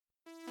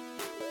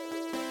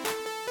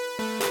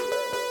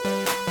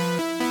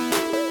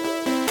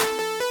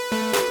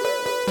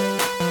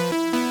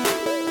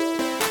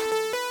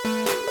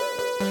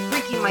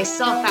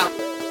myself out.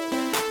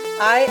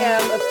 I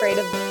am afraid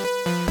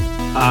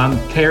of. I'm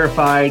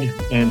terrified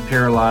and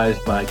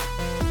paralyzed by.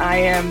 I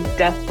am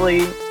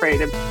deathly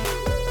afraid of.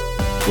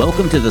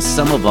 Welcome to the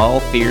Sum of All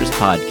Fears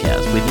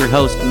podcast with your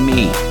host,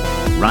 me,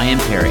 Ryan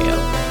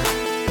Perio.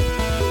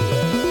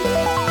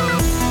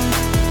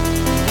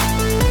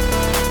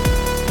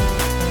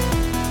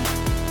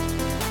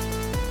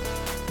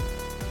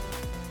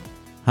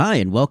 Hi,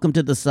 and welcome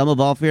to the Sum of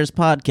All Fears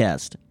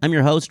podcast. I'm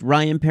your host,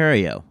 Ryan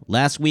Perio.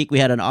 Last week, we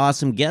had an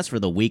awesome guest for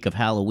the week of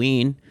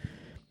Halloween.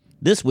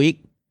 This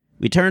week,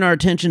 we turn our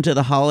attention to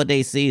the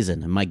holiday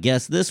season, and my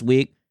guest this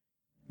week,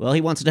 well,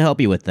 he wants to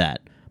help you with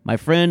that. My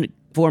friend,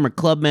 former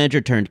club manager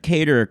turned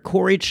caterer,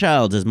 Korey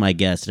Childs is my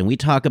guest, and we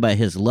talk about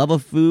his love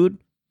of food,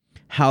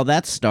 how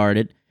that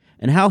started,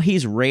 and how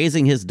he's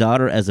raising his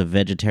daughter as a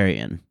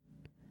vegetarian.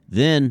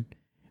 Then,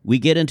 we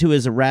get into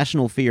his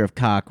irrational fear of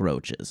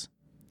cockroaches.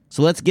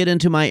 So let's get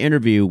into my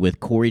interview with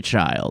Korey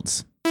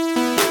Childs.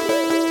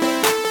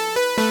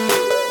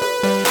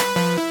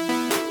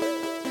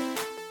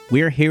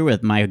 We're here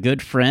with my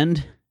good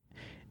friend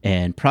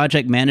and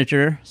project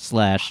manager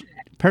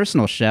 /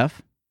 personal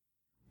chef,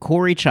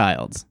 Korey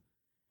Childs,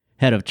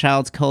 head of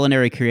Childs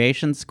Culinary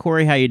Creations.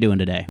 Korey, how you doing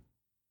today?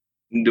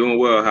 I'm doing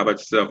well. How about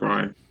yourself,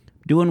 Ryan?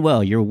 Doing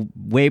well. You're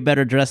way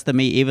better dressed than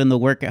me. Even the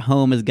work at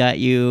home has got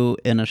you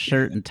in a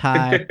shirt and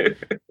tie.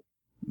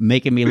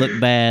 Making me look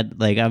bad.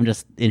 Like, I'm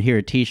just in here,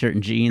 a t-shirt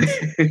and jeans.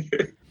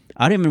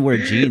 I don't even wear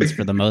jeans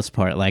for the most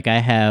part. Like, I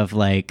have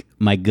like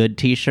my good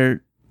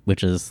t-shirt,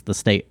 which is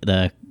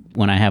the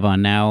one I have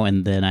on now,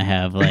 and then I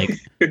have like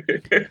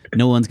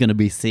no one's gonna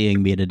be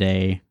seeing me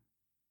today.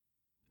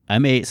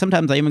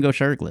 Sometimes I even go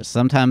shirtless.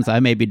 Sometimes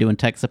I may be doing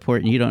tech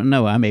support and you don't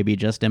know, I may be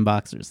just in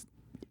boxers.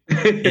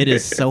 It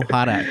is so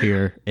hot out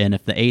here, and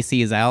if the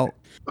AC is out.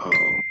 Oh,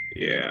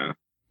 yeah.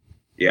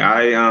 Yeah,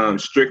 I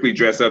strictly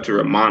dress up to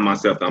remind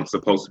myself that I'm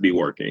supposed to be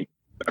working.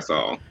 That's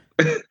all.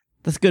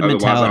 That's good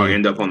Otherwise, mentality. I'll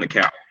end up on the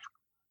couch.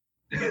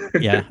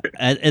 Yeah,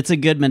 it's a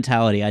good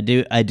mentality. I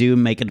do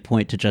make it a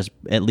point to just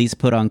at least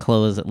put on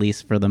clothes, at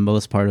least for the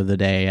most part of the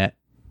day.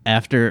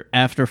 After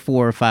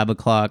 4 or 5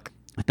 o'clock,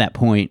 at that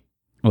point,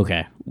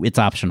 okay, it's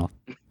optional.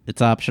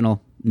 It's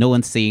optional. No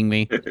one's seeing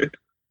me.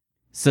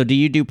 So do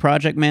you do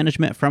project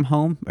management from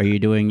home? Are you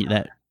doing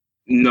that?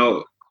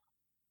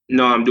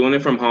 No, I'm doing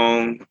it from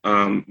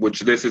home, which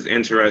this is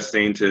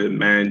interesting to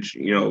manage,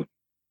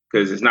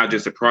 because it's not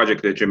just a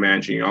project that you're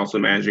managing, you're also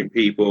managing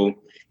people,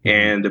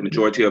 and the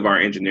majority of our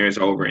engineers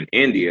are over in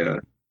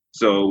India.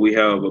 So we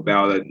have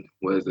about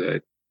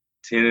 10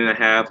 and a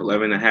half,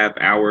 11 and a half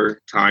hour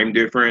time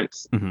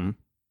difference. Mm-hmm.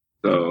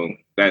 So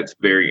that's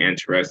very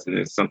interesting.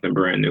 It's something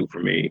brand new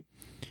for me.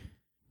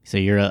 So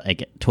you're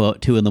like at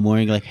 2 in the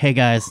morning, like, hey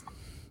guys,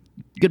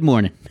 good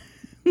morning.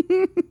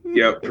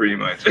 Yep, pretty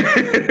much.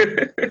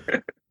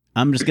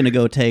 I'm just going to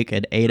go take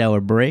an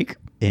 8-hour break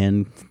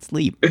and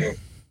sleep.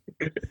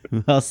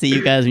 I'll see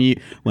you guys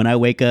when I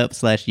wake up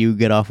 / you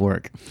get off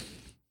work.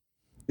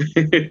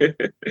 Yeah,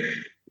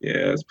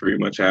 that's pretty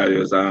much how it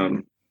is.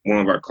 One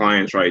of our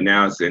clients right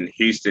now is in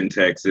Houston,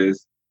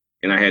 Texas,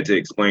 and I had to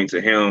explain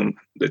to him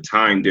the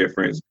time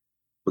difference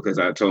because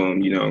I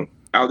told him,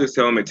 I'll just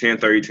tell him at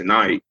 10:30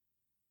 tonight.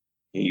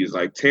 And he was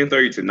like,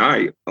 10:30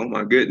 tonight? Oh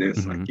my goodness.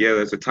 Mm-hmm. Like, yeah,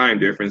 there's a time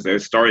difference. They're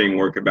starting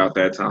work about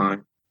that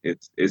time.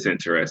 It's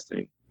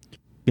interesting.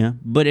 Yeah,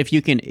 but if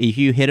you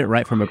hit it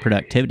right from a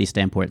productivity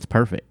standpoint, it's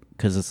perfect.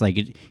 Because it's like,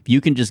 if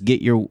you can just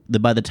get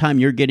by the time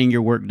you're getting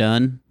your work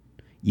done,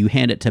 you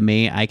hand it to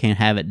me, I can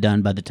have it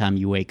done by the time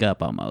you wake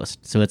up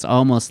almost. So it's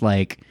almost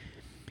like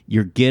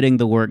you're getting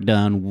the work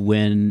done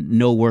when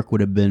no work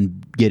would have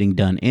been getting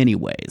done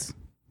anyways.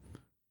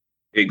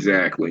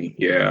 Exactly,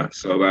 yeah.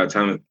 So by the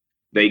time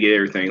they get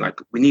everything, like,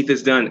 we need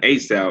this done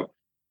ASAP,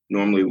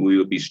 normally we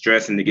would be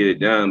stressing to get it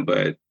done,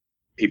 but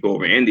people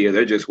over in India,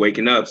 they're just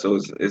waking up. So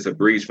it's a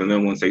breeze for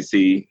them once they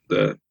see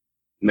the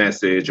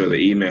message or the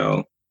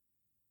email.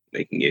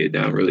 They can get it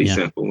done really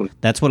simple.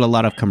 That's what a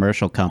lot of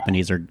commercial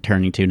companies are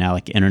turning to now,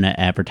 like internet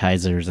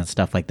advertisers and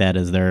stuff like that,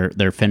 is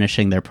they're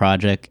finishing their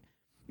project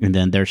and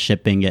then they're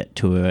shipping it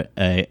to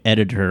a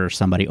editor or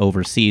somebody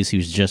overseas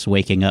who's just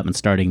waking up and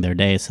starting their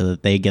day so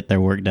that they get their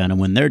work done. And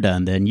when they're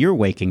done, then you're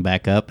waking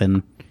back up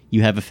and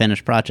you have a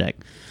finished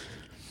project.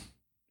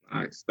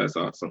 Nice. That's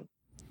awesome.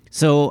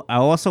 So I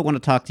also want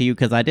to talk to you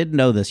because I didn't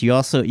know this.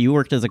 You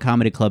worked as a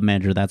comedy club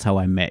manager. That's how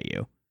I met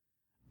you.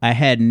 I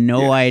had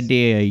no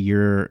idea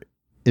your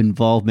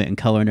involvement in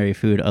culinary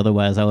food.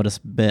 Otherwise, I would have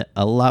spent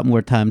a lot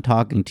more time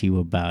talking to you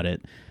about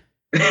it.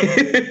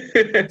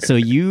 So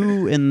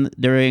you,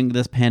 during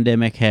this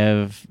pandemic,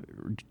 have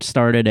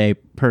started a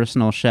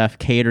personal chef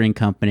catering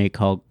company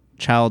called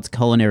Childs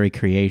Culinary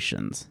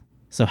Creations.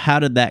 So how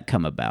did that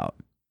come about?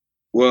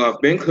 Well,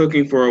 I've been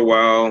cooking for a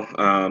while.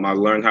 I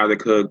learned how to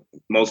cook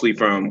mostly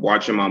from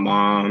watching my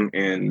mom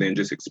and then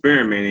just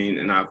experimenting.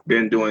 And I've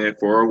been doing it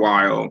for a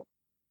while.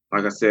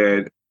 Like I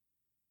said,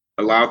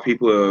 a lot of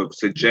people have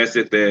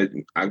suggested that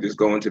I just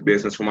go into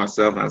business for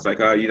myself. And I was like,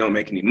 oh, you don't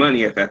make any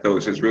money at that, though.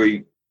 It's just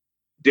really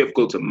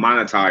difficult to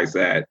monetize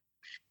that.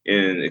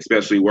 and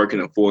especially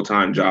working a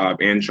full-time job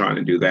and trying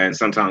to do that, and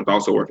sometimes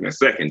also working a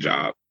second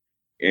job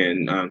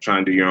and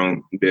trying to do your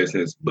own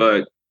business.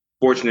 But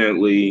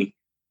fortunately,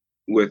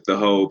 with the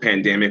whole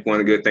pandemic,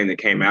 one good thing that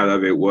came out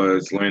of it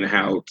was learning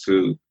how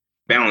to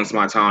balance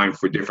my time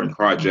for different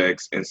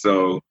projects. And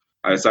so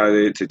I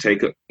decided to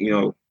take,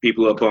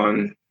 people up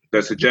on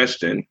the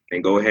suggestion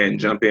and go ahead and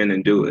jump in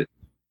and do it.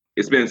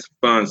 It's been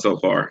fun so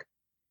far.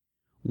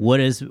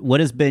 What has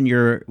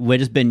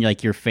been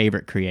like your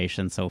favorite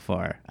creation so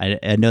far?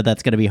 I know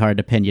that's going to be hard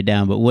to pin you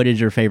down, but what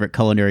is your favorite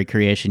culinary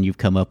creation you've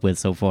come up with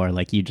so far?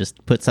 Like you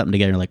just put something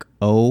together, like,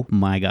 oh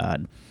my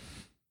God.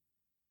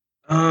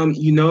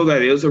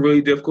 That is a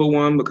really difficult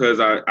one because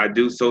I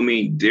do so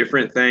many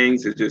different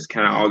things. It just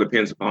kind of all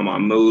depends upon my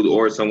mood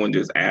or someone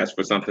just asked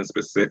for something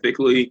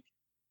specifically.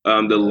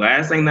 The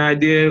last thing that I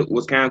did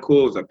was kind of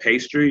cool. It was a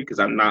pastry because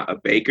I'm not a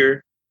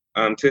baker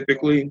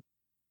typically.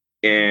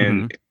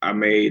 And I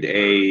made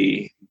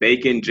a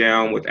bacon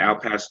jam with al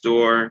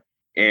pastor,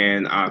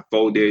 and I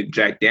folded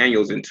Jack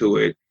Daniels into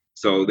it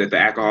so that the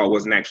alcohol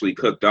wasn't actually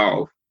cooked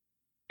off,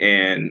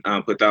 and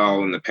put that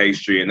all in the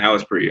pastry, and that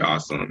was pretty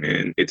awesome,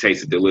 and it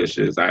tasted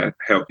delicious. I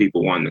helped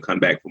people wanting to come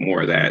back for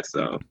more of that,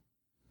 so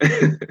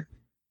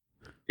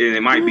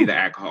it might be the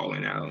alcohol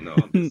in it, I don't know.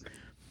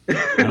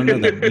 I don't know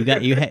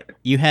that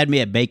you had me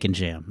at bacon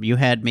jam. You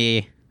had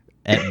me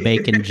at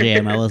bacon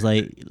jam. I was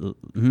like,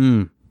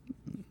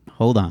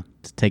 hold on.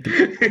 Take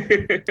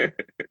it.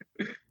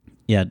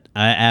 Yeah,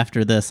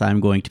 after this, I'm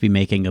going to be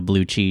making a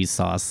blue cheese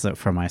sauce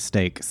for my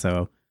steak.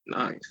 So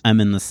nice.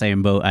 I'm in the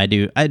same boat. I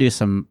do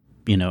some,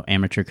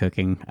 amateur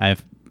cooking. I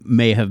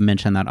may have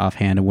mentioned that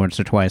offhand once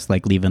or twice,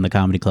 like leaving the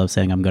comedy club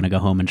saying I'm going to go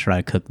home and try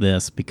to cook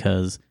this,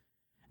 because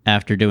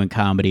after doing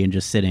comedy and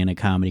just sitting in a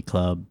comedy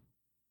club,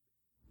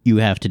 you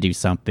have to do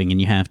something and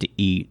you have to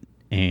eat.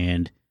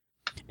 And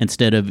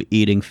instead of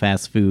eating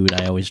fast food,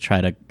 I always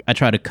try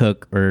to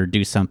cook or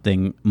do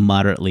something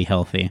moderately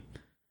healthy.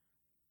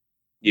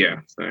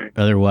 Yeah, sorry.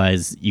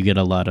 Otherwise, you get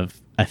a lot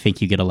of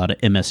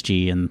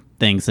MSG and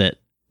things that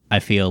I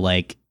feel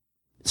like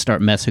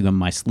start messing with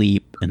my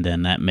sleep, and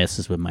then that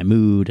messes with my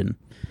mood and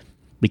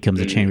becomes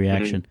a chain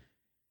reaction.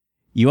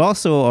 You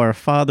also are a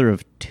father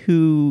of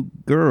 2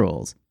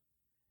 girls,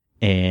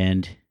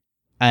 and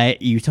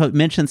you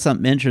mentioned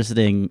something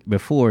interesting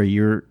before.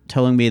 You're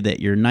telling me that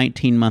your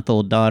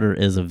 19-month-old daughter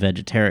is a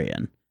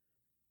vegetarian.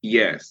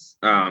 Yes.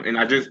 And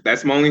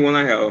that's my only one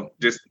I have.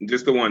 Just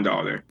the one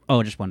daughter.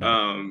 Oh, just one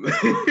daughter.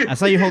 I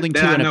saw you holding 2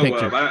 in a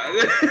picture.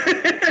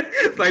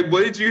 Like,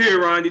 what did you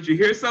hear, Ron? Did you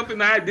hear something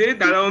that I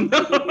did? I don't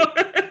know.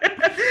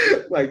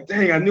 Like,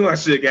 dang, I knew I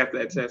should have got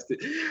that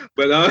tested.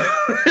 But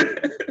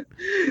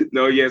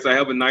no, yes, I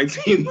have a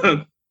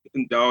 19-month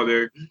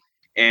daughter.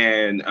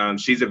 And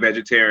she's a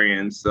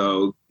vegetarian,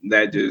 so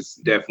that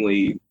just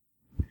definitely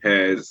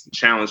has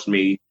challenged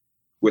me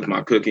with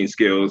my cooking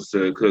skills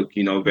to cook,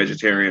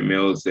 vegetarian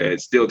meals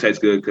that still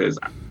taste good. Because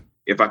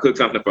if I cook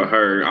something for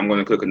her, I'm going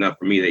to cook enough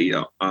for me to eat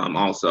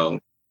also.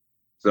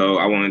 So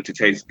I want it to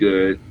taste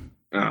good,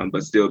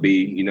 but still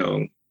be,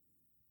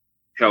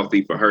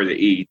 healthy for her to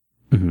eat.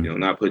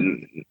 Not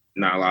a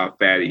lot of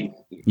bad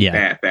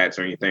fats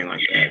or anything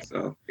like that.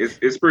 So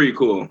it's pretty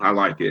cool. I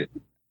like it.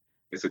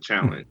 It's a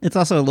challenge. It's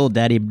also a little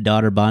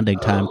daddy-daughter bonding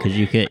time, because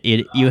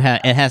it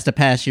has to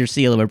pass your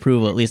seal of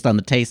approval, at least on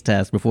the taste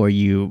test, before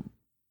you.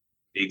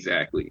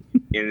 Exactly.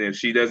 And if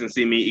she doesn't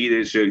see me eat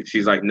it,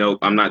 she's like, nope,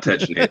 I'm not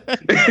touching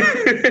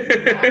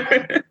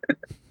it.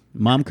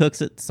 Mom cooks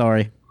it.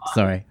 Sorry.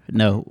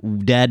 No,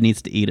 Dad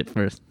needs to eat it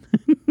first.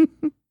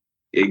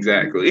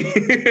 Exactly.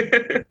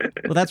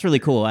 Well, that's really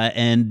cool.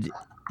 And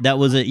that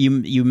was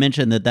you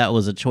mentioned that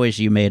was a choice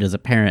you made as a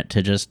parent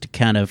to just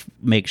kind of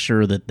make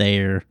sure that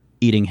they're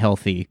eating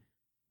healthy.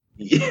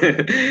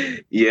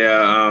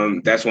 Yeah.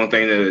 That's one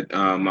thing that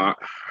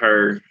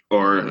her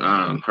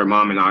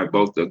mom and I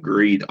both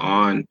agreed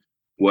on,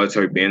 was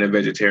her being a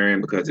vegetarian,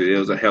 because it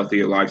is a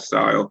healthier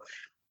lifestyle.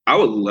 I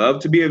would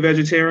love to be a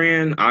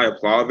vegetarian. I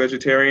applaud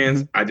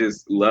vegetarians. I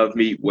just love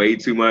meat way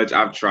too much.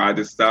 I've tried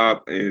to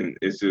stop, and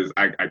it's just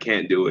I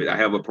can't do it. I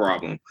have a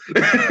problem.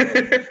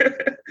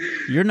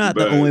 You're not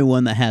the only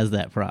one that has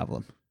that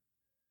problem.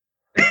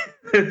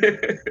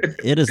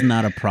 It is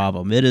not a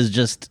problem. That is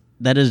just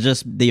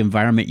the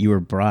environment you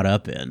were brought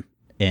up in.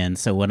 And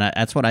so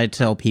that's what I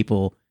tell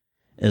people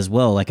as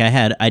well. Like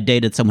I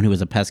dated someone who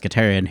was a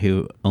pescatarian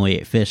who only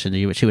ate fish,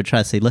 and she would try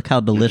to say, look how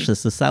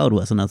delicious the salad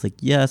was. And I was like,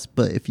 yes,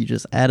 but if you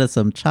just added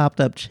some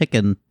chopped up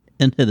chicken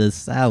into this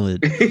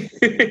salad,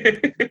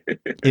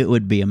 it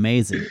would be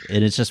amazing.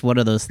 And it's just one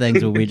of those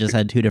things where we just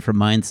had 2 different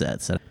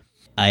mindsets. And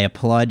I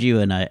applaud you,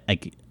 and I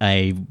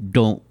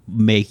don't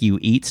make you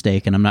eat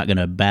steak, and I'm not going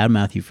to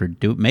badmouth you for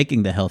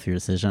making the healthier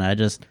decision.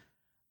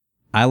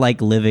 I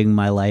like living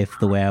my life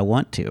the way I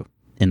want to.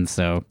 And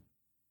so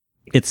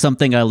it's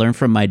something I learned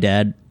from my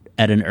dad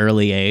at an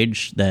early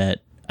age,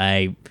 that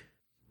I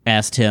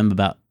asked him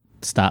about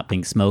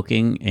stopping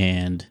smoking,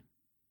 and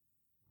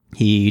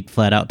he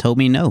flat out told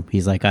me no.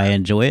 He's like, I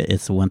enjoy it.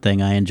 It's the one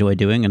thing I enjoy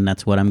doing, and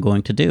that's what I'm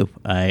going to do.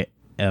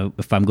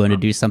 If I'm going to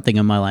do something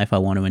in my life, I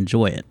want to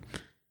enjoy it.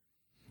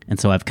 And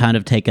so I've kind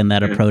of taken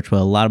that approach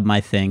with a lot of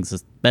my things,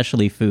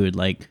 especially food.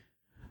 Like,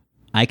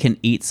 I can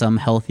eat some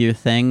healthier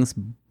things,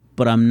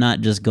 but I'm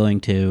not just going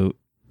to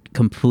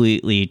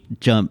completely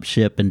jump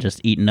ship and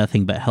just eat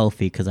nothing but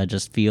healthy, because I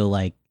just feel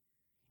like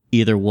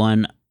either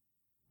one,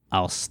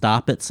 I'll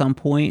stop at some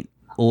point,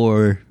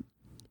 or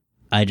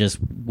I just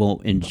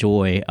won't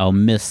enjoy. I'll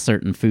miss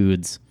certain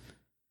foods.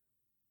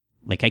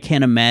 Like, I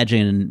can't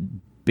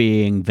imagine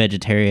being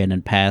vegetarian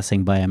and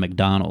passing by a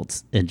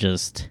McDonald's and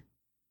just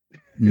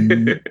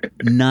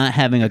not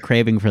having a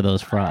craving for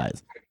those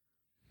fries.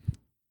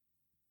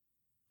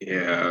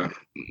 Yeah,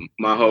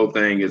 my whole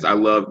thing is I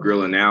love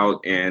grilling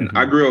out, and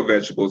I grill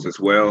vegetables as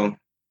well.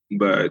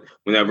 But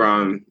whenever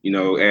I'm,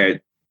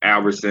 at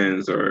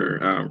Albertsons or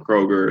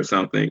Kroger or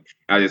something,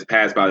 I just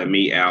pass by the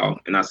meat aisle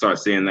and I start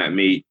seeing that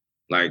meat.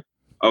 Like,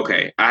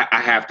 okay,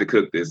 I have to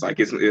cook this. Like,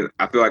 I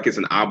feel like it's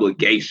an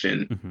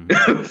obligation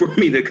for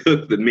me to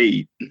cook the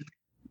meat.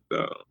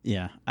 So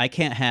yeah, I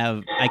can't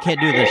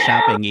do the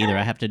shopping either.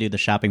 I have to do the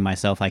shopping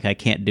myself. Like, I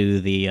can't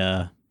do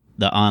the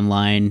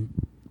online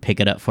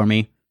pick it up for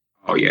me.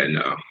 Oh yeah,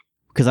 no.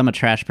 Because I'm a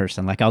trash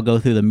person. Like, I'll go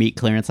through the meat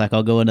clearance. Like,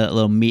 I'll go into that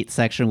little meat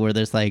section where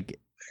there's like,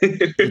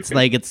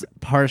 it's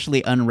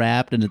partially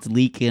unwrapped and it's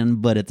leaking,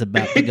 but it's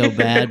about to go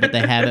bad, but they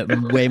have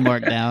it way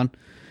marked down.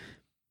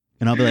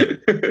 And I'll be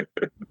like,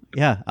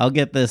 yeah, I'll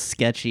get this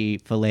sketchy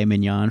filet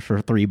mignon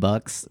for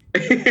 $3.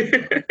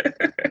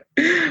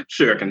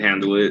 Sure, I can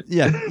handle it.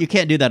 Yeah, you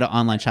can't do that at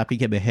online shop. You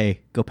can't be,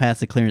 hey, go past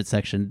the clearance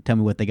section. Tell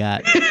me what they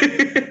got.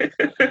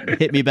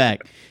 Hit me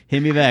back.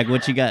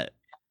 What you got?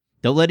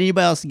 Don't let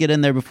anybody else get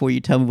in there before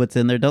you tell me what's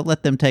in there. Don't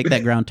let them take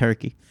that ground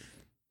turkey.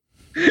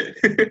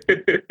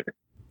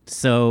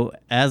 So,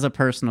 as a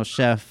personal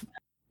chef,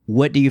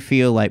 what do you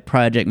feel like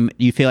project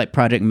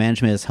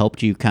management has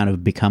helped you kind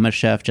of become a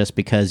chef, just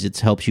because it's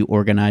helps you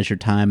organize your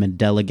time and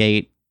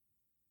delegate?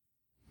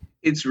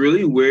 It's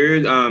really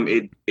weird.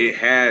 It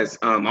has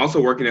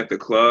also working at the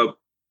club.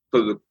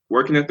 So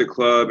working at the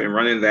club and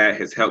running that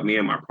has helped me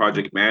in my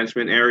project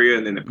management area,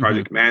 and then the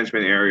project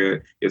management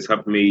area has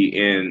helped me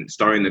in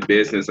starting the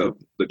business of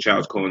the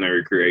Child's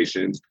Culinary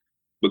Creations,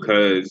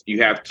 because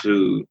you have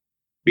to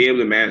be able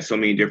to manage so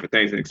many different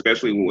things, and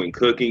especially when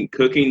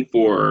cooking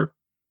for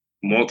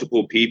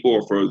multiple people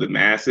or for the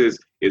masses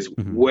is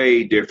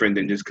way different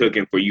than just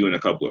cooking for you and a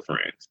couple of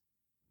friends.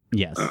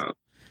 Yes.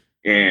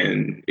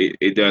 And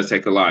it does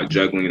take a lot of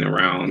juggling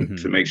around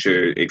to make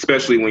sure,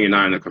 especially when you're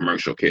not in a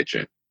commercial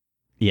kitchen.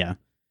 Yeah.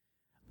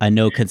 I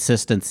know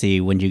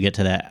consistency, when you get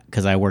to that,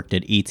 because I worked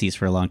at Eatsy's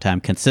for a long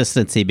time,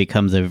 consistency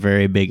becomes a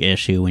very big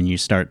issue when you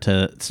start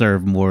to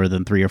serve more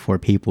than 3 or 4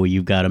 people.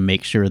 You've got to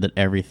make sure that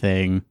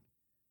everything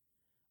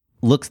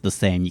looks the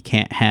same. You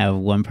can't have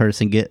one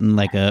person getting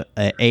like a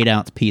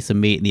 8-ounce piece of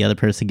meat and the other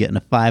person getting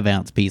a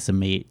 5-ounce piece of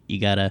meat.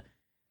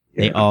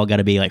 They all got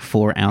to be like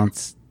 4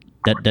 ounce.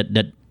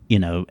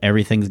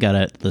 Everything's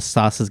the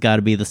sauce has got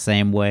to be the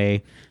same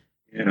way.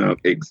 Yeah,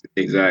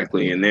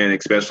 exactly. And then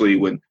especially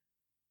when,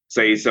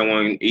 say,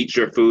 someone eats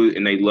your food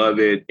and they love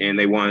it and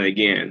they want it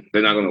again,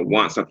 they're not going to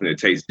want something that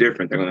tastes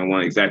different. They're going to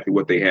want exactly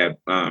what they had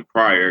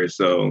prior.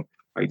 So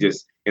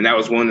and that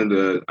was one of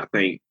the, I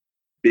think,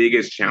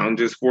 biggest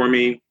challenges for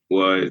me,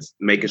 was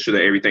making sure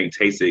that everything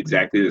tasted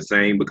exactly the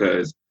same,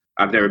 because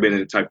I've never been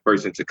the type of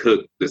person to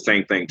cook the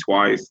same thing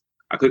twice.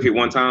 I cook it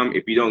one time.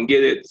 If you don't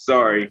get it,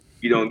 sorry,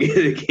 you don't get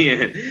it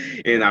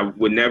again. And I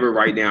would never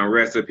write down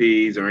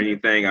recipes or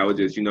anything. I would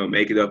just,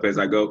 make it up as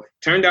I go.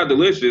 Turned out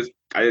delicious.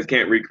 I just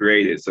can't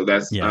recreate it. So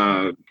that's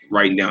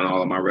writing down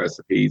all of my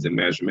recipes and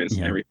measurements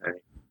and everything.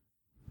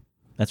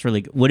 That's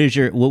really good.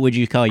 What would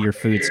you call your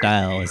food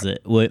style?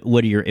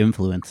 What are your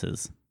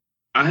influences?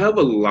 I have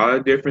a lot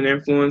of different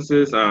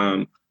influences.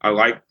 I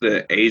like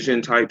the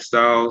Asian type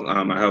style.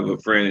 I have a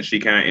friend and she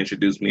kind of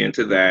introduced me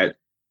into that.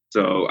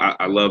 So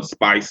I love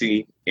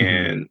spicy,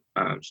 and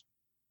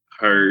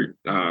her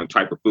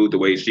type of food, the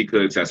way she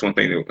cooks, that's one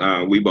thing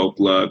that we both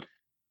love.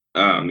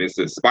 It's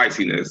the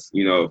spiciness,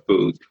 of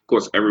foods. Of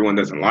course, everyone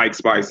doesn't like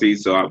spicy,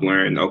 so I've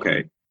learned,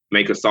 okay,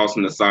 make a sauce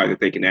on the side that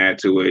they can add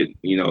to it.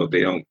 If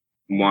they don't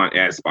want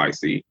as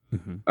spicy.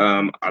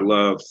 I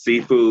love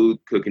seafood,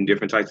 cooking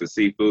different types of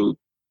seafood.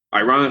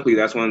 Ironically,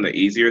 that's one of the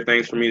easier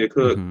things for me to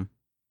cook,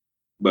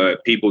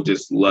 but people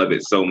just love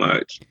it so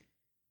much.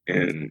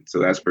 And so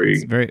that's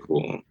pretty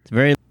cool. It's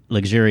very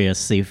luxurious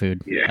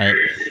seafood. Yeah.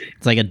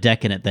 It's like a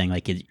decadent thing.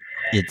 Like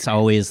it's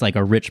always like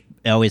I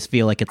always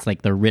feel like it's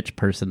like the rich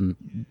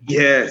person.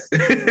 Yes.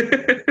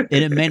 And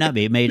it may not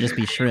be. It may just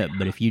be shrimp.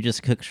 But if you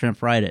just cook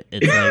shrimp right,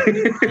 it's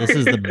like, this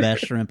is the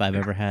best shrimp I've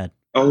ever had.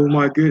 Oh,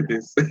 my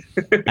goodness.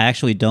 I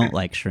actually don't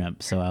like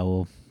shrimp, so I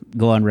will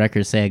go on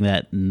record saying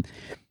that. And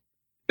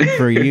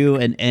for you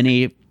and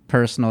any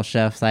personal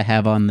chefs I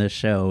have on this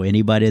show,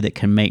 anybody that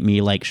can make me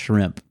like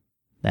shrimp,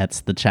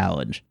 that's the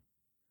challenge.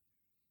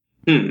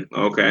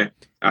 Okay.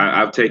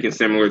 I've taken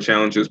similar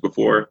challenges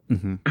before.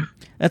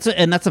 That's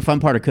a fun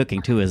part of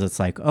cooking too, is it's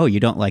like, oh, you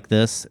don't like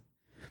this?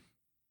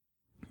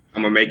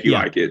 I'm going to make you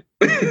like it.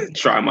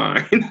 Try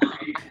mine.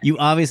 You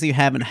obviously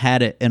haven't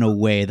had it in a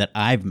way that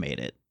I've made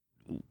it.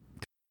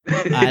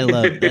 I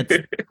love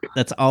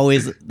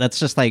that's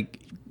just like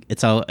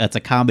it's a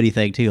comedy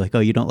thing too. Like, oh,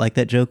 you don't like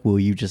that joke? Well,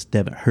 you just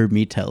haven't heard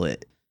me tell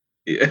it.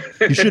 Yeah.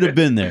 You should have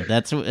been there.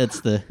 It's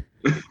the.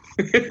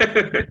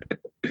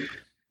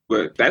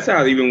 But that's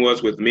how it even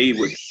was with me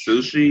with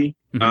sushi.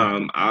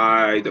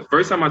 The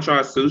first time I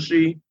tried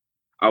sushi,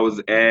 I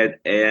was at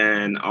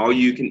an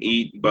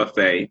all-you-can-eat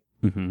buffet,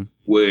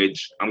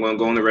 which I'm going to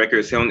go on the record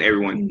as telling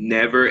everyone,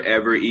 never,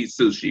 ever eat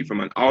sushi from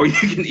an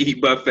all-you-can-eat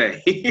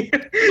buffet.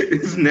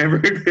 It's never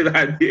a good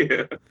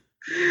idea.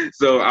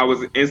 So I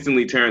was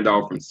instantly turned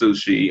off from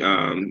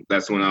sushi.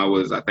 That's when I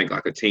was, I think,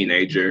 like a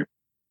teenager.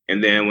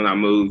 And then when I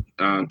moved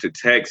to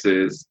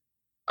Texas,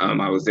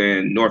 I was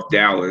in North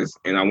Dallas,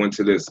 and I went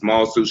to this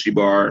small sushi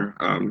bar.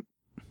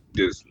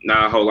 There's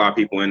not a whole lot of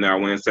people in there. I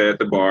went and sat at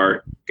the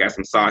bar, got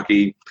some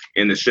sake,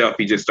 and the chef,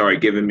 he just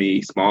started giving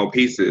me small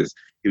pieces.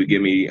 He would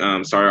give me,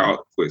 started off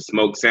with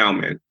smoked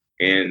salmon,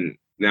 and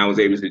then I was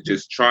able to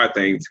just try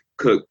things,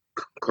 cook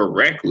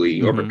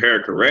correctly or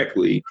prepare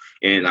correctly,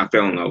 and I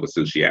fell in love with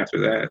sushi after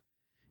that.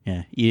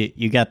 Yeah,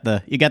 you got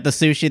the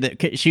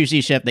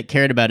sushi chef that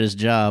cared about his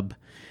job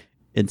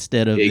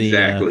instead of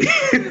exactly.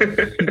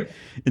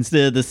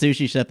 Instead of the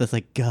sushi chef that's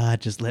like, God,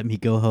 just let me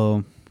go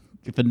home.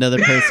 If another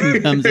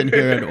person comes in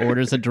here and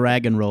orders a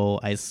dragon roll,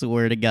 I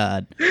swear to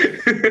God.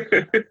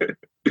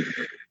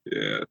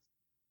 Yeah.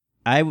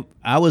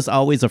 I was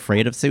always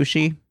afraid of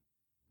sushi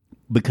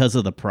because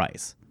of the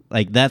price.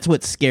 Like, that's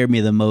what scared me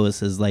the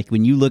most is, like,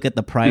 when you look at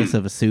the price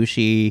of a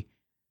sushi,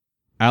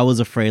 I was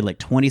afraid, like,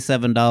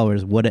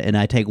 $27, and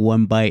I take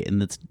one bite,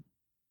 and it's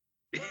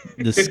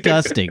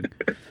disgusting.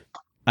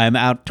 I'm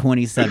out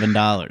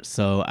 $27.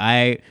 So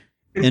I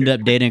ended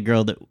up dating a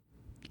girl that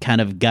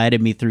kind of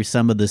guided me through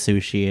some of the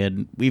sushi,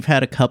 and we've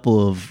had a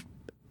couple of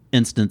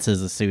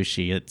instances of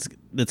sushi.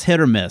 It's hit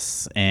or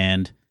miss,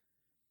 and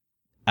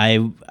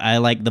I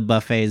like the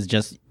buffets.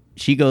 Just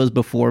she goes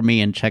before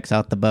me and checks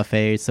out the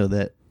buffet so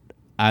that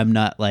I'm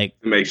not like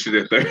make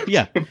sure that they're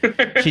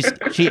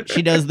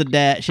she does the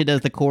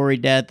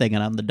Korey dad thing,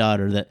 and I'm the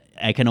daughter that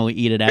I can only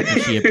eat it after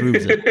she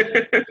approves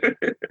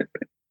it.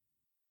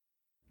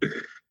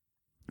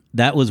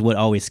 That was what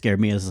always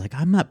scared me. Is like,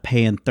 I'm not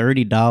paying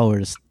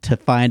 $30 to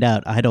find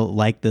out I don't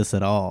like this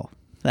at all.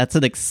 That's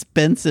an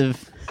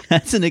expensive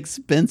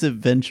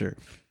venture.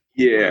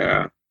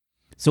 Yeah.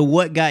 So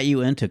what got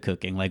you into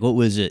cooking? Like, what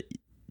was it?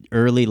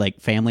 Early, like,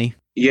 family?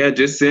 Yeah,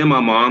 just seeing my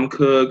mom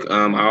cook.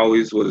 I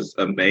always was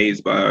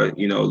amazed by,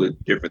 the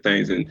different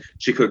things. And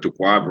she cooked a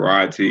wide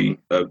variety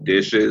of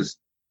dishes.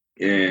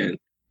 And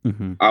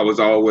I was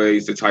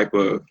always the type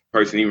of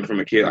person, even from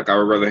a kid, like I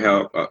would rather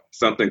have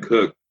something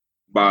cooked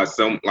by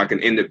an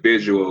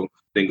individual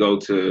than go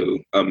to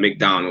a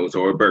McDonald's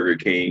or a Burger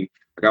King.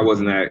 Like, I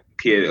wasn't that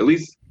kid. At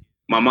least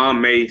my mom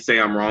may say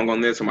I'm wrong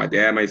on this, or my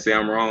dad may say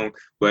I'm wrong,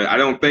 but I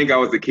don't think I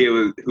was the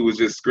kid who was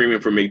just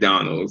screaming for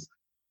McDonald's.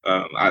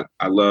 I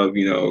love,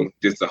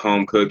 just the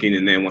home cooking.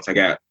 And then once I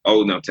got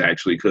old enough to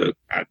actually cook,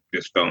 I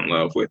just fell in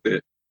love with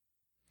it.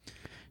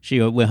 She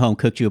went home,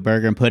 cooked you a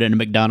burger, and put it in a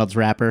McDonald's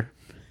wrapper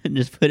and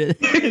just put it,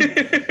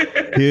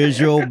 here's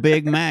your old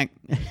Big Mac.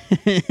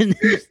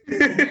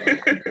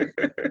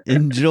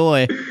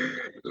 Enjoy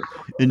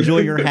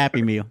your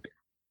Happy Meal.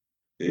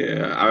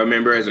 Yeah, I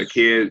remember as a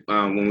kid,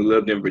 when we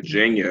lived in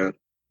Virginia,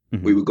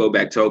 we would go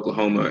back to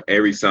Oklahoma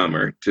every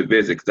summer to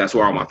visit, because that's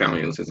where all my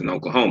family was, in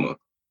Oklahoma.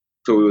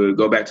 So we would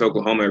go back to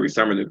Oklahoma every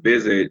summer to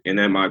visit. And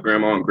then my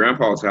grandma and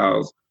grandpa's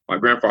house, my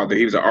grandfather,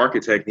 he was an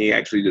architect, and he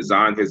actually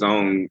designed his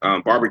own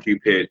barbecue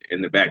pit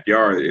in the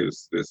backyard. It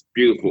was this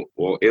beautiful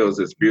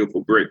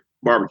brick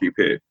barbecue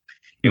pit.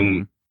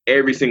 And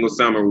every single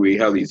summer we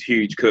held these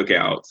huge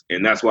cookouts.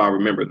 And that's what I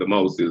remember the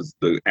most, is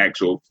the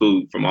actual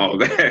food from all of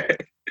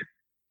that.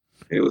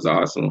 It was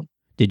awesome.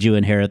 Did you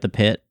inherit the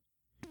pit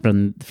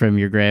from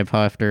your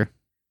grandpa after?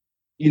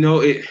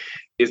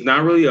 It's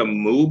not really a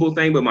movable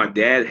thing, but my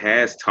dad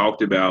has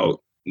talked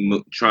about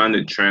trying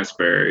to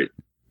transfer it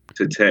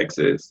to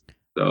Texas.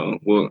 So,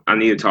 I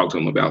need to talk to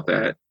him about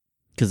that.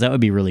 Because that would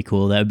be really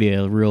cool. That would be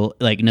a real,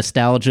 like,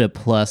 nostalgia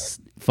plus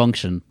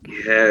function.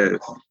 Yes.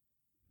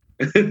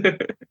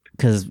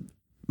 Because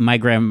my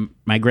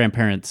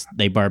grandparents,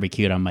 they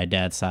barbecued on my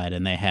dad's side,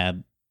 and they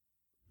had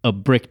a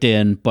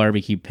bricked-in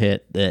barbecue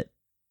pit that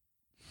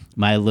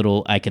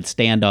I could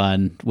stand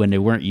on when they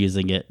weren't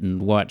using it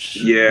and watch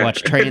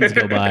trains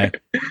go by.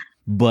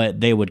 But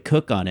they would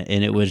cook on it,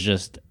 and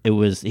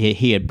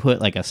he had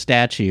put like a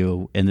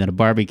statue, and then a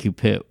barbecue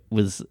pit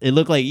it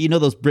looked like,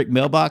 those brick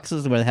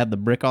mailboxes where they have the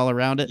brick all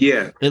around it?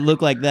 Yeah. It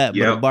looked like that,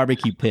 but a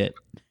barbecue pit.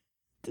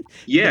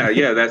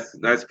 Yeah,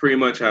 that's pretty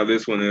much how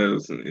this one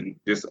is, and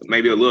just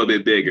maybe a little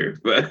bit bigger,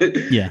 but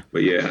yeah,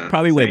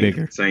 probably way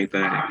bigger. Same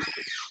thing.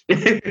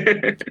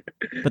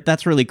 But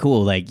that's really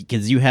cool, like,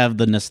 because you have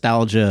the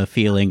nostalgia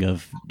feeling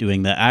of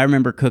doing that. I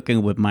remember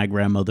cooking with my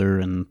grandmother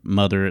and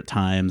mother at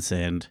times,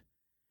 and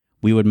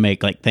we would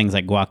make like things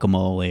like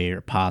guacamole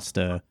or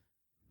pasta,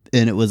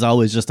 and it was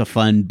always just a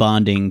fun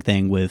bonding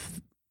thing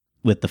with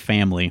the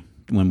family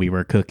when we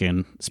were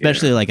cooking,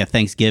 especially like a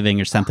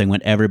Thanksgiving or something,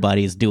 when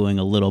everybody's doing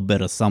a little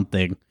bit of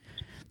something.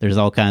 There's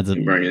all kinds of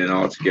bringing it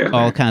all together,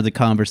 all kinds of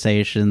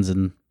conversations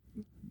and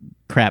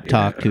crap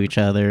talk to each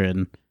other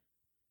and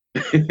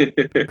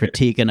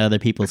critiquing other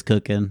people's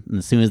cooking. And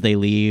as soon as they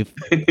leave,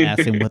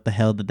 asking what the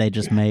hell did they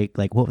just make?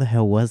 Like, what the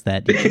hell was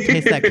that? Did you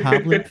taste that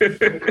cobbled?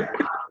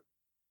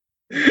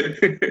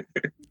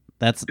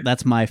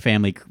 That's my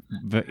family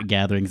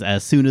gatherings.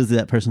 As soon as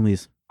that person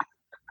leaves,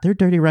 their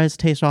dirty rice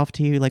tastes off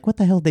to you. Like, what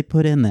the hell did they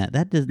put in that?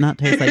 That does not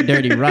taste like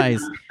dirty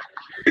rice.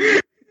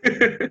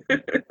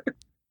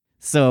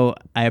 So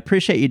I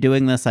appreciate you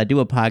doing this. I do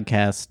a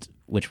podcast,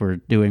 which we're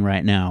doing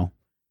right now,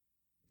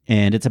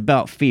 and it's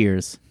about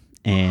fears.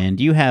 And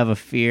you have a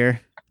fear,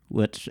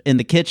 which in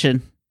the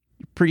kitchen,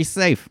 pretty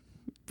safe.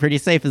 Pretty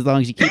safe as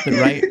long as you keep it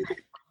right.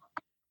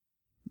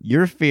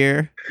 Your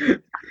fear.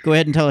 Go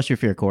ahead and tell us your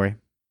fear, Korey.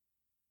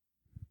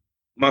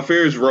 My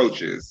fear is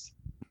roaches.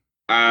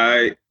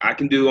 I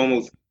can do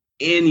almost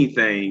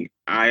anything.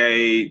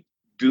 I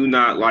do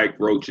not like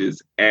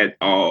roaches at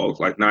all,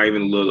 like not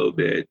even a little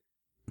bit.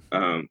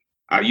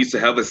 I used to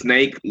have a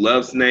snake,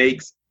 love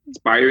snakes.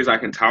 Spiders I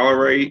can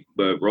tolerate,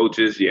 but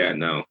roaches, yeah,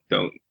 no,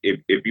 don't.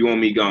 If you want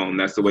me gone,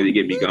 that's the way to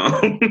get me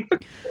gone.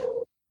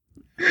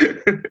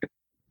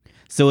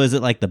 So is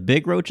it like the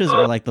big roaches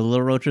or like the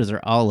little roaches or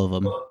all of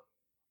them?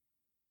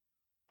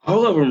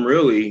 All of them,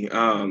 really.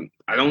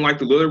 I don't like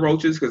the little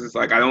roaches because it's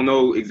like I don't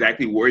know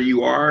exactly where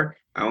you are.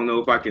 I don't know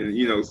if I can,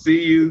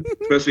 see you,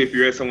 especially if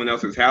you're at someone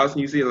else's house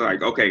and you see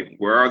like, okay,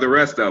 where are the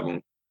rest of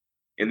them?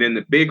 And then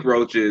the big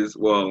roaches,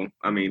 well,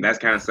 I mean, that's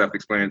kind of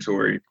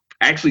self-explanatory.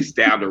 I actually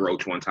stabbed a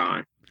roach one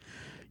time.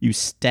 You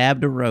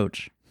stabbed a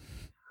roach?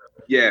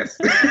 Yes.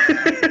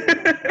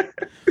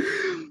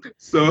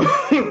 So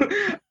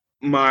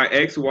my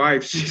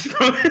ex-wife,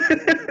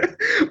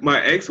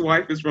 my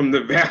ex-wife is from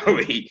the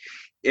Valley.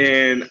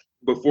 And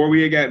before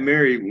we had got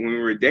married, when we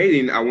were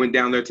dating, I went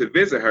down there to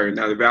visit her.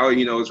 Now, the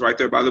Valley, is right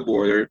there by the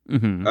border.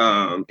 Mm-hmm.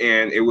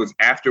 And it was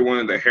after one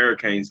of the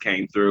hurricanes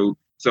came through.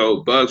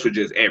 So bugs were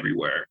just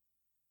everywhere.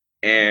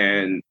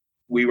 And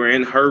we were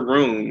in her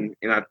room,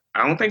 and I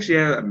don't think she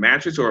had a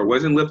mattress or it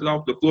wasn't lifted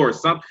off the floor or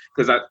something.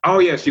 Because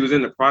she was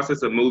in the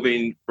process of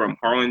moving from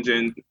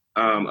Harlingen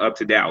up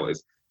to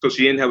Dallas. So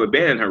she didn't have a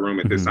bed in her room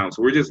at this time.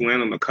 So we're just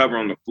laying on the cover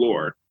on the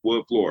floor,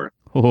 wood floor.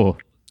 Oh.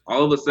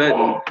 All of a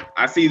sudden,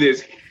 I see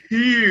this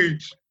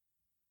huge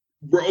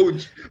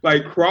roach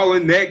like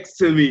crawling next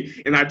to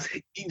me, and I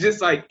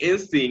just like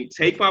instinct,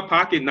 take my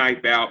pocket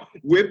knife out,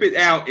 whip it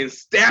out, and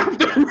stab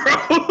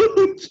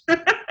the roach.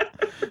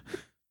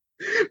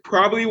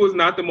 Probably was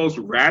not the most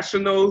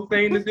rational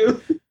thing to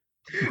do.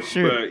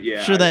 Sure, but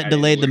yeah, sure that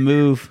delayed the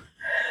move.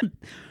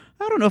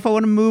 I don't know if I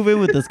want to move in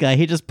with this guy.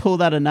 He just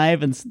pulled out a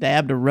knife and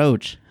stabbed a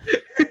roach.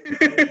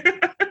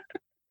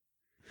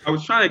 I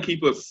was trying to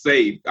keep us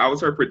safe. I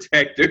was her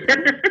protector.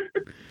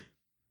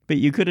 But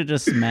you could have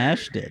just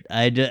smashed it.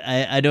 I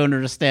don't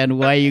understand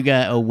why you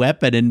got a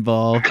weapon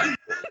involved.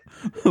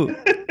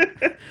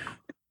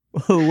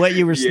 What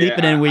you were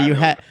sleeping in, where you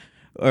had,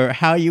 or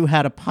how you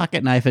had a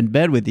pocket knife in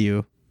bed with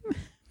you.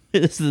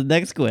 This is the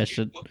next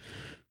question.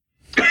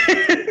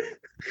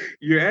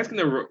 You're asking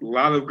a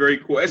lot of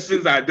great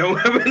questions I don't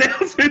have an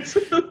answer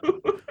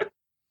to.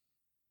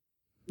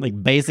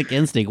 Like basic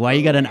instinct. Why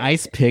you got an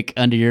ice pick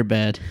under your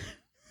bed?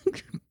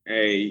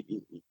 Hey,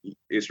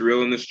 it's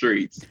real in the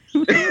streets.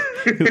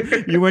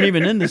 You weren't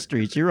even in the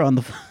streets. You were on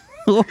the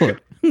floor.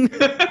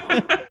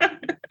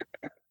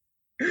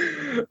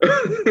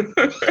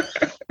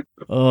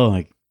 Oh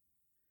my.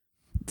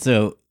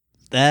 So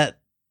that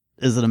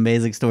is an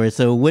amazing story.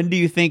 So when do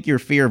you think your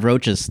fear of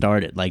roaches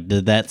started? Like,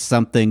 did that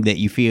something that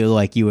you feel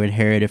like you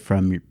inherited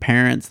from your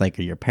parents? Like,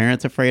 are your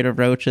parents afraid of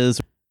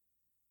roaches?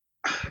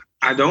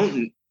 I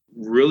don't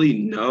really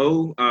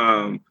know.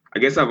 I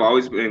guess I've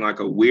always been like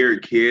a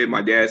weird kid.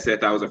 My dad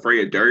said that I was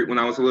afraid of dirt when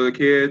I was a little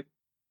kid.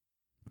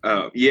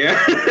 Yeah.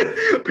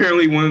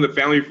 Apparently one of the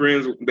family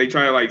friends, they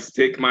try to like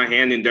stick my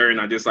hand in dirt and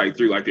I just like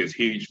threw like this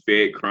huge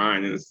fit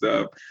crying and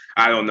stuff.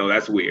 I don't know.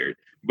 That's weird.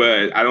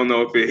 But I don't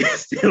know if it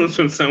stems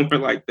from somewhere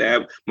like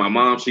that. My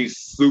mom, she's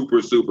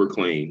super, super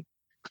clean.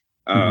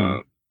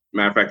 Matter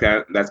of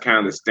fact, that's kind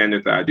of the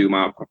standard that I do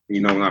when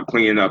I'm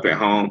cleaning up at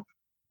home.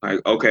 Like,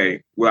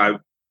 okay, will I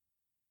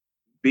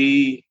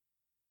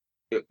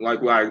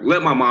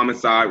let my mom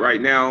inside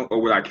right now,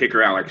 or would I kick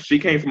her out? Like, she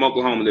came from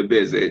Oklahoma to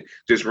visit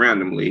just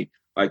randomly.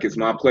 Like, it's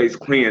my place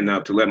clean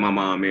enough to let my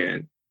mom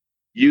in.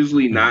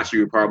 Usually not. She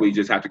would probably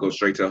just have to go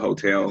straight to a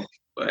hotel.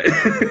 But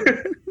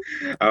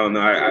I don't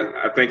know.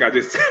 I think I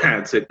just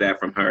kind of took that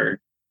from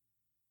her.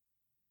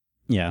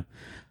 Yeah.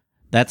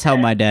 That's how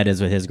my dad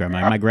is with his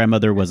grandma. My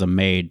grandmother was a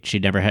maid. She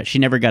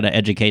never got an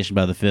education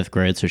by the 5th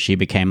grade, so she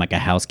became like a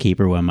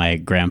housekeeper when my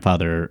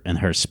grandfather and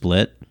her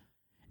split.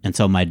 And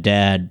so my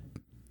dad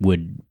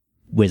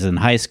was in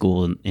high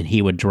school, and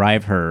he would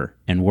drive her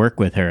and work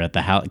with her at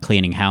the house,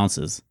 cleaning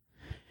houses.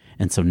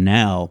 And so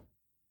now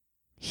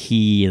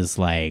he is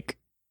like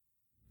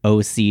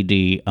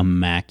OCD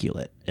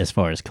immaculate as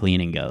far as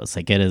cleaning goes.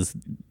 Like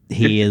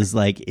he is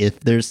like,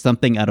 if there's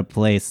something out of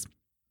place,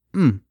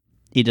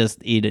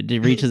 he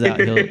reaches out,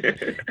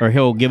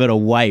 he'll give it a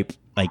wipe.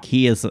 Like,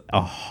 he is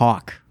a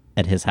hawk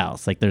at his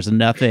house. Like there's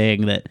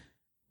nothing that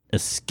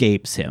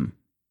escapes him.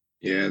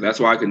 Yeah, that's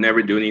why I could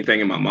never do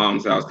anything in my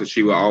mom's house, because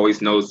she would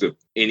always notice if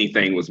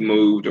anything was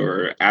moved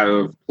or out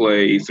of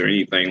place or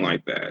anything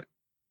like that.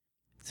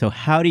 So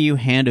how do you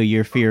handle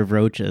your fear of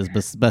roaches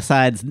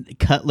besides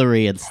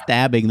cutlery and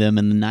stabbing them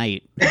in the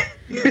night?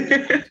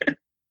 This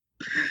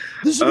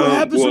is what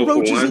happens to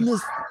roaches in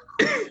this.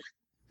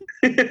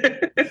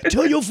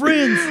 Tell your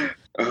friends.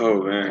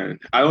 Oh man,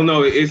 I don't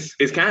know.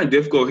 It's kind of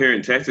difficult here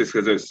in Texas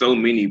because there's so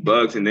many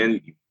bugs, and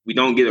then we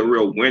don't get a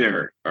real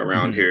winter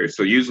around here.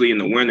 So usually in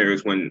the winter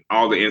is when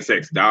all the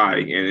insects die,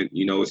 and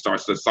it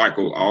starts to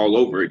cycle all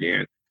over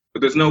again. But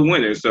there's no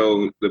winter,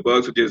 so the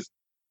bugs are just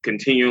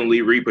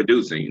continually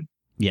reproducing.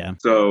 Yeah.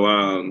 So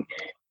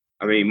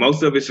I mean,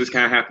 most of it's just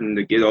kind of happening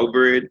to get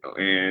over it,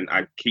 and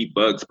I keep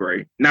bug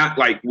spray. Not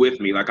like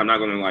with me, like I'm not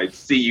gonna like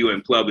see you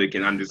in public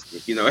and I'm just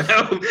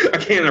I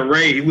can't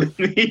array with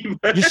me.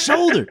 But Your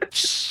shoulder.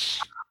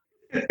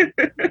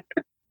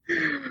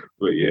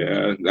 But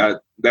yeah,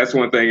 that's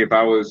one thing. If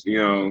I was,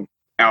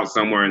 out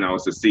somewhere and I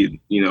was to see,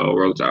 a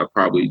roach, I'd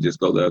probably just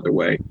go the other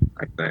way,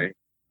 I think.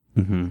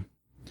 Mm-hmm.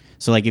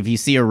 So, like, if you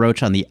see a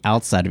roach on the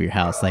outside of your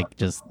house, like,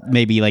 just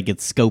maybe, like,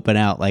 it's scoping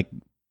out, like...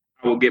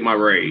 I will get my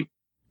raid.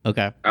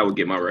 Okay. I would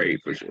get my raid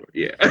for sure,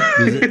 yeah.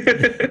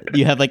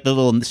 You have, like, the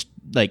little,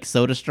 like,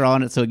 soda straw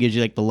in it, so it gives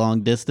you, like, the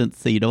long distance,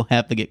 so you don't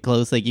have to get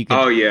close, like, you can...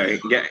 Oh, yeah.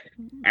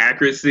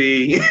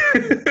 Accuracy.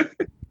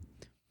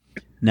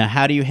 Now,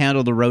 how do you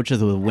handle the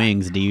roaches with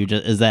wings?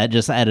 Is that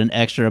just add an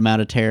extra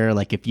amount of terror?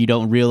 Like if you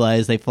don't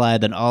realize they fly,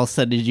 then all of a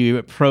sudden you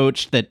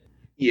approach that?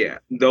 Yeah,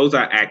 those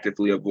I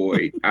actively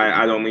avoid.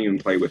 I don't even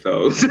play with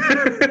those.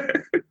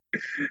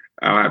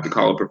 I'll have to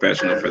call a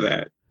professional for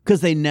that. Because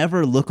they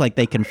never look like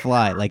they can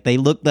fly. Like they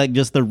look like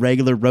just the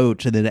regular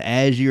roach, and then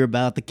as you're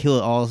about to kill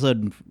it, all of a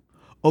sudden,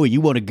 oh, you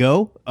want to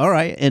go? All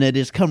right, and it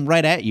just come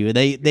right at you.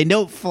 They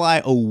don't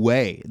fly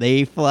away.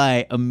 They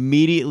fly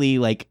immediately,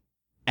 like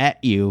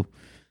at you.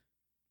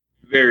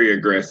 Very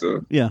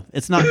aggressive. Yeah,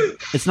 it's not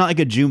like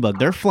a June bug.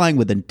 They're flying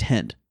with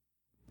intent.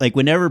 Like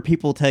whenever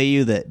people tell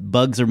you that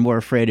bugs are more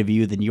afraid of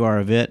you than you are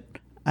of it,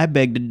 I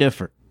beg to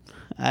differ.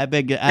 I've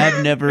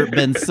never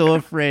been so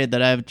afraid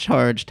that I've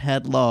charged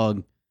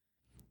headlong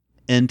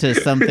into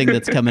something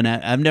that's coming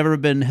at. I've never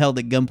been held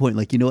at gunpoint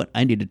like, you know what?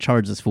 I need to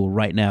charge this fool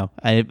right now.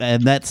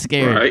 I'm that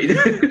scared.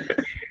 Right.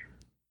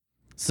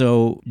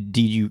 So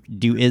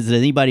does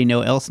anybody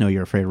else know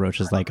you're afraid of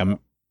roaches? Like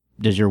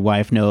does your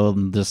wife know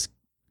and just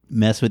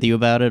mess with you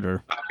about it,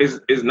 or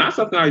it's not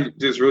something I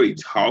just really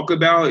talk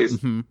about.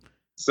 It's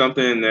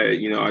something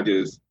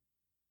that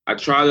I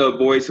try to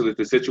avoid so that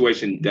the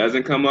situation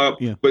doesn't come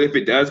up. Yeah. But if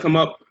it does come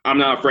up, I'm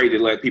not afraid to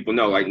let people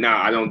know. Like,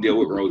 nah, I don't deal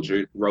with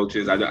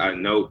roaches. I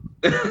know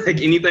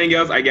like anything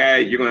else.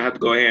 You're gonna have to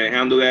go ahead and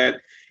handle that.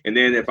 And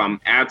then if I'm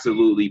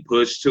absolutely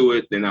pushed to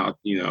it, then I'll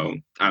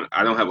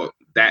I don't have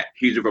that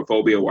huge of a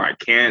phobia where I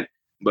can't.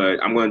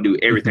 But I'm gonna do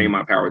everything in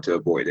my power to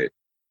avoid it.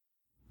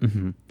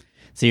 Mm-hmm.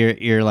 So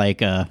you're like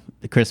the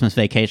Christmas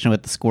Vacation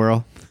with the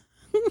squirrel.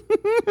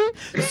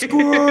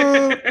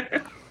 Squirrel,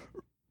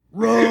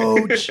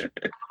 roach.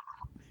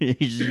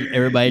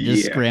 Everybody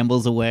just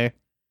scrambles away.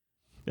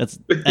 That's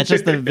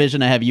just the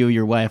vision I have you and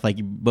your wife.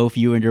 Like both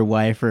you and your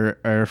wife are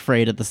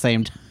afraid at the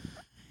same time.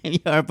 You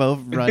are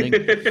both running.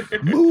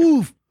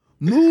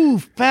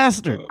 Move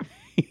faster.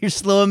 You're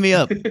slowing me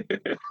up.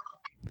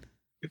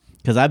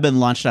 Because I've been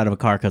launched out of a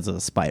car because of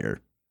a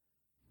spider.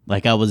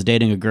 Like I was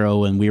dating a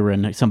girl and we were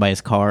in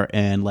somebody's car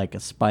and like a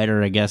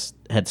spider, I guess,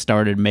 had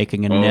started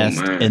making a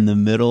nest in the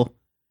middle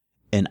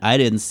and I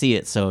didn't see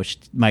it. So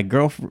the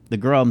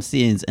girl I'm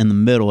seeing is in the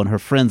middle and her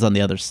friend's on the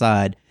other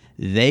side.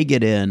 They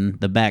get in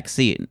the back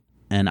seat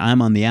and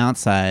I'm on the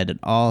outside and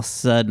all of a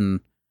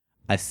sudden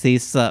I see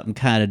something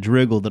kind of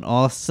driggled and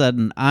all of a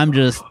sudden I'm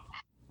just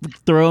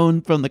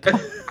thrown from the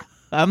car.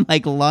 I'm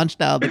like launched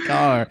out of the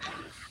car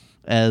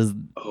as,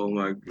 oh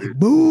my goodness.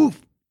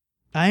 Move!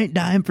 I ain't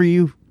dying for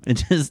you.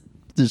 It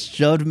just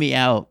shoved me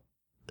out.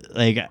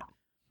 Like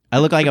I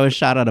look like I was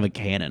shot out of a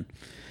cannon.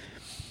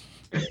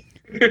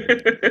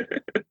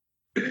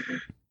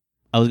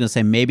 I was gonna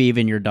say maybe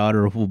even your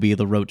daughter will be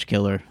the roach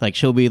killer. Like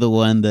she'll be the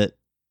one that,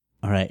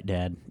 all right,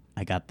 Dad,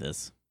 I got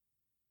this.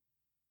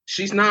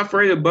 She's not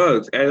afraid of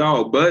bugs at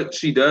all, but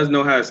she does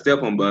know how to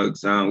step on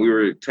bugs. We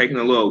were taking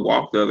a little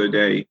walk the other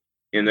day,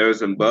 and there were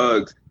some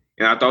bugs.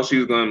 And I thought she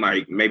was going to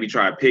like maybe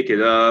try to pick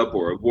it up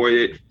or avoid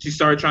it. She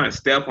started trying to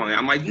step on it.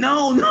 I'm like,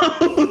 no.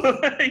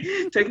 Like,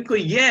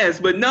 technically,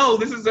 yes, but no,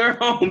 this is their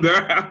home.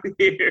 They're out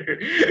here.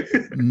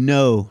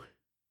 No.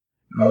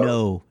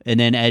 And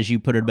then as you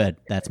put her to bed,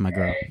 that's my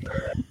girl.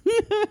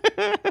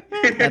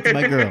 That's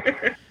my girl.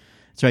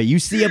 That's right. You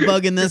see a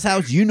bug in this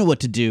house, you know what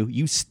to do.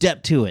 You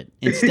step to it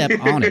and step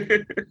on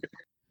it.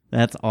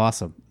 That's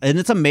awesome. And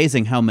it's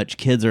amazing how much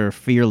kids are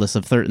fearless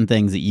of certain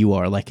things that you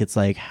are. Like, it's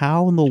like,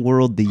 how in the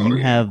world do you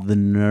have the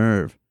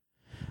nerve?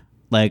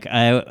 Like,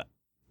 a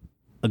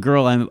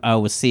girl I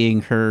was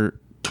seeing, her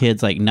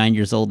kid's like 9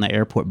 years old in the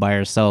airport by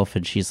herself.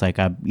 And she's like,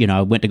 I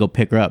went to go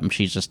pick her up and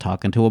she's just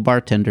talking to a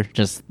bartender.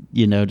 Just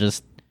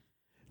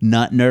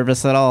not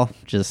nervous at all.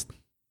 Just.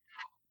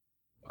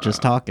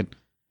 just talking.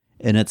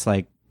 And it's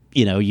like,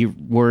 you're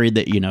worried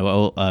that,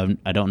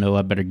 I don't know,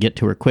 I better get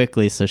to her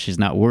quickly so she's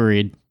not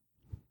worried.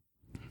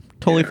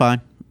 Totally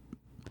fine.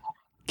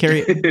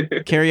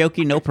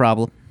 Karaoke, no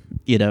problem.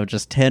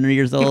 Just 10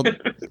 years old.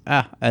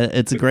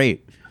 It's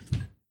great.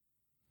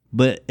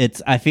 But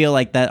I feel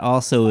like that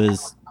also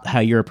is how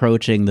you're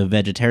approaching the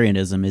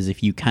vegetarianism, is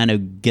if you kind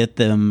of get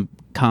them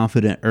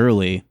confident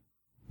early,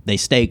 they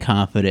stay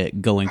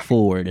confident going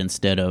forward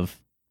instead of...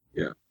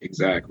 Yeah,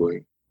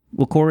 exactly.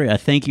 Well, Korey, I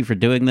thank you for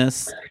doing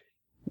this.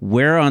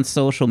 Where on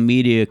social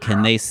media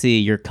can they see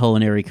your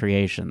culinary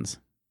creations?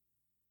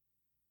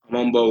 I'm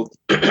on both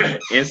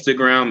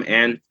Instagram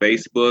and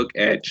Facebook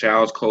at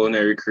Child's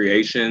Culinary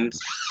Creations.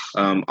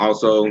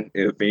 Also,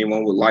 if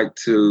anyone would like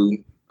to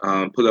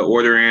put an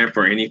order in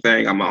for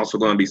anything, I'm also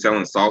going to be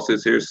selling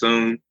sauces here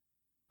soon.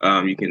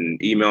 You can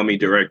email me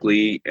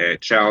directly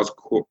at Child's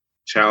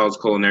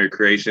Culinary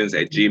Creations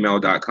at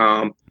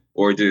gmail.com,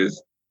 or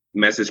just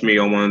message me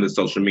on one of the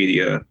social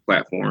media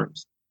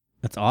platforms.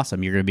 That's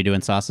awesome. You're going to be doing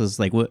sauces.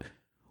 Like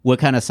what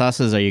kind of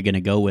sauces are you going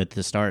to go with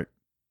to start?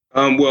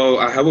 Well,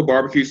 I have a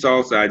barbecue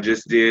sauce I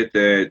just did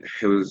that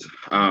it was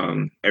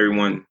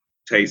everyone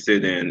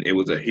tasted and it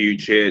was a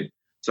huge hit.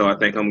 So I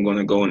think I'm going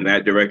to go in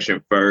that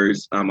direction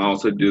first. I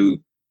also do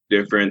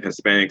different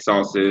Hispanic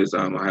sauces.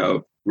 I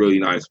have really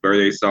nice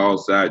verde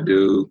sauce that I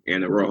do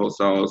and a rojo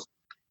sauce.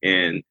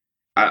 And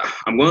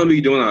I'm going to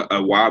be doing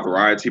a wide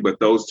variety, but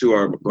those two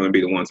are going to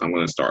be the ones I'm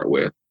going to start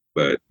with.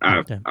 But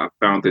I've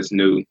found this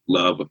new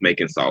love of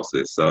making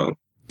sauces, so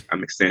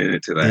I'm extending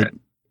it to that.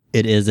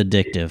 It is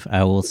addictive,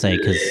 I will say,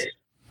 because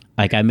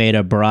like I made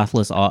a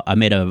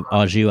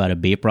au jus out of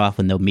beef broth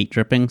with no meat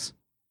drippings.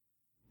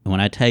 And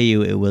when I tell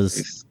you, it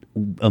was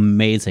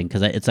amazing,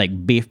 because it's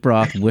like beef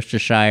broth,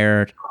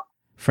 Worcestershire,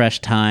 fresh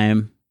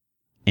thyme,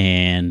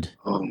 and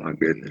oh my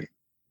goodness,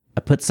 I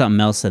put something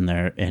else in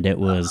there, and it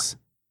was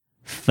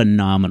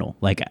phenomenal.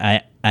 Like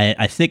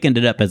I thickened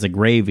it up as a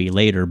gravy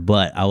later,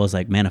 but I was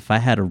like, man, if I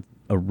had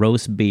a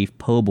roast beef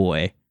po'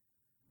 boy,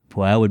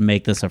 I would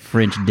make this a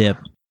French dip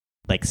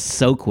like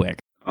so quick.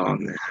 Oh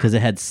man, because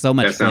it had so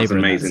much flavor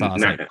in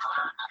that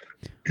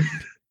sauce.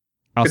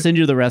 I'll send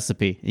you the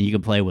recipe and you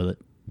can play with it.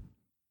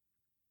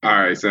 All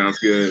right, sounds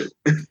good.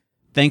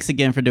 Thanks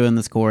again for doing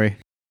this, Korey.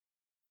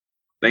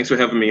 Thanks for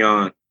having me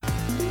on.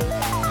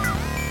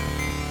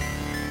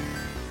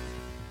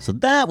 So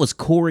that was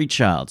Korey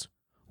Childs.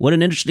 What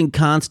an interesting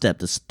concept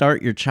to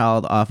start your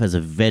child off as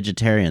a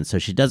vegetarian so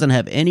she doesn't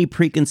have any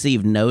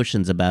preconceived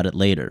notions about it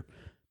later.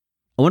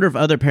 I wonder if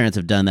other parents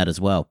have done that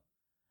as well.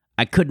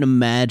 I couldn't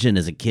imagine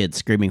as a kid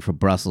screaming for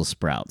Brussels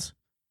sprouts.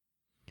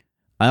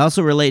 I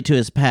also relate to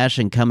his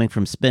passion coming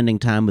from spending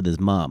time with his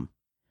mom.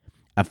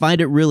 I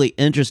find it really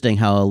interesting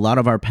how a lot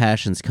of our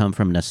passions come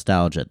from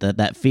nostalgia,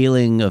 that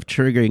feeling of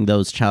triggering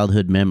those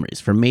childhood memories.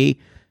 For me,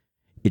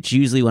 it's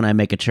usually when I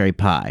make a cherry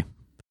pie.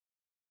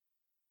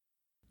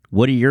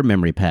 What are your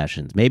memory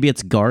passions? Maybe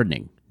it's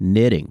gardening,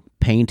 knitting,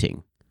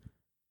 painting,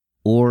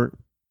 or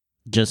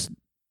just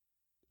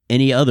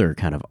any other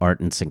kind of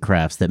arts and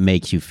crafts that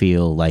makes you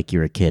feel like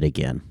you're a kid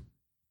again.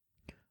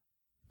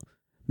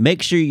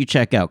 Make sure you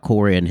check out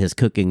Korey and his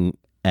cooking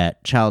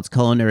at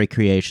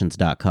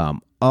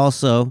childsculinarycreations.com.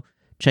 Also,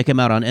 check him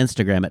out on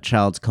Instagram at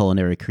Child's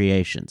Culinary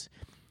Creations.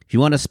 If you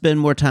want to spend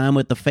more time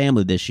with the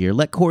family this year,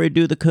 let Korey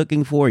do the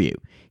cooking for you.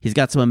 He's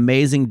got some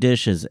amazing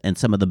dishes and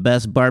some of the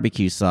best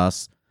barbecue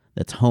sauce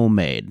that's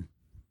homemade.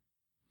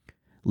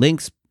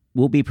 Links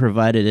will be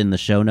provided in the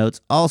show notes.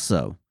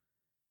 Also,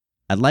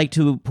 I'd like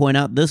to point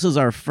out this is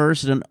our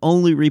first and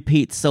only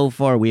repeat so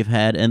far we've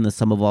had in the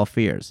Sum of All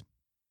Fears.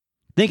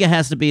 I think it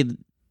has to be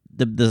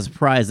the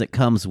surprise that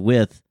comes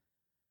with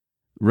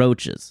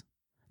Roaches.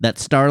 That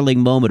startling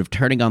moment of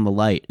turning on the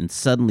light and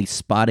suddenly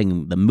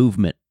spotting the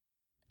movement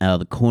out of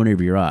the corner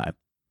of your eye.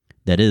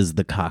 That is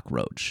the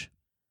cockroach.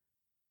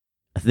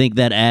 I think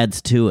that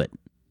adds to it.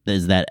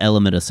 There's that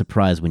element of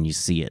surprise when you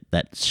see it,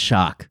 that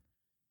shock.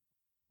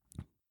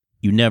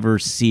 You never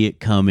see it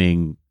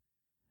coming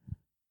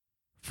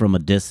from a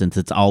distance.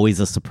 It's always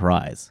a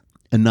surprise,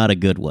 and not a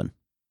good one.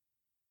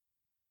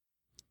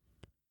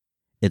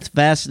 It's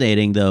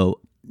fascinating, though,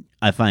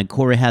 I find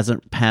Korey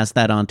hasn't passed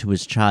that on to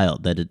his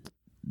child, that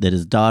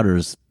his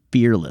daughter's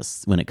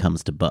fearless when it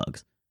comes to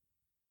bugs.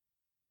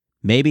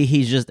 Maybe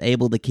he's just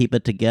able to keep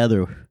it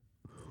together,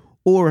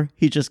 or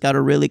he just got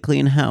a really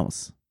clean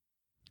house.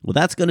 Well,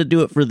 that's going to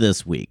do it for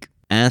this week.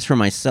 As for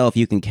myself,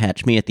 you can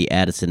catch me at the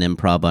Addison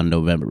Improv on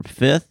November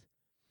 5th,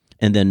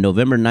 and then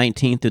November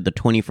 19th through the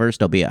 21st,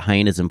 I'll be at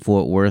Hyenas in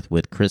Fort Worth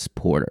with Chris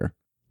Porter.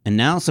 And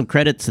now some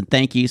credits and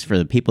thank yous for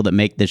the people that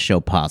make this show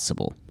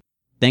possible.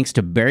 Thanks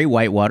to Barry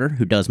Whitewater,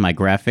 who does my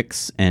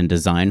graphics and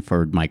design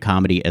for my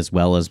comedy as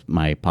well as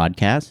my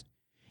podcast.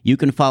 You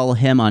can follow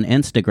him on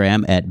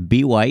Instagram at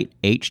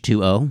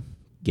bwhiteh2o.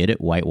 Get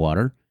it,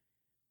 Whitewater.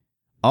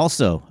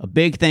 Also, a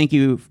big thank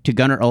you to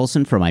Gunnar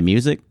Olsen for my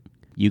music.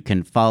 You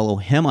can follow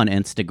him on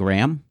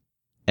Instagram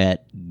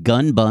at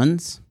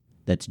gunbuns.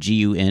 That's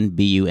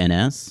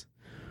GUNBUNS.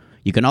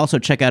 You can also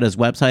check out his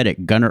website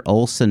at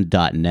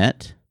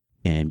gunnarolsen.net.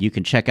 And you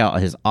can check out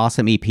his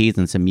awesome EPs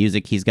and some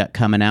music he's got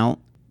coming out.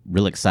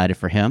 Real excited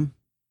for him.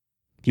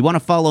 If you want to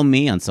follow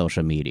me on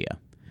social media,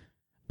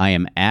 I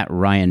am at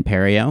Ryan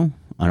Perio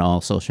on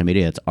all social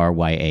media. It's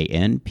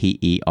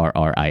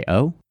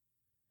RyanPerrio.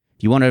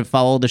 If you want to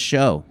follow the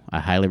show, I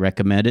highly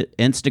recommend it.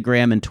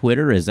 Instagram and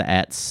Twitter is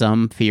at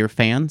Some Fear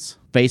Fans.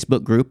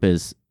 Facebook group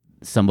is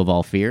Some of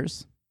All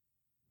Fears.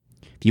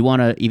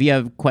 If you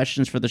have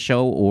questions for the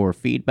show or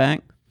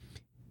feedback,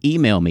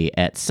 email me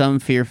at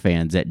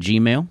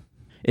somefearfans@gmail.com.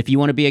 If you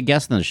want to be a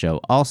guest on the show,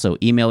 also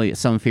email me at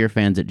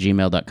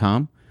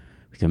somefearfans@gmail.com.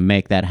 We can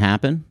make that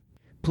happen.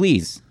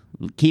 Please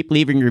keep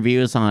leaving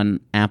reviews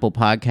on Apple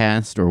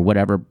Podcast or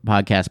whatever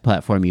podcast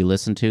platform you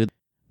listen to.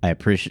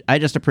 I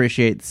just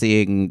appreciate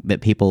seeing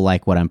that people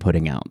like what I'm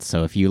putting out.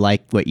 So if you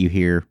like what you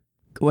hear,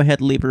 go ahead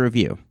and leave a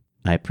review.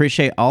 I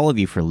appreciate all of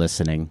you for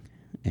listening.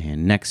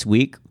 And next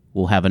week,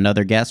 we'll have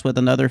another guest with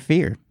another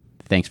fear.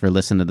 Thanks for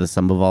listening to the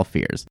Sum of All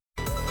Fears.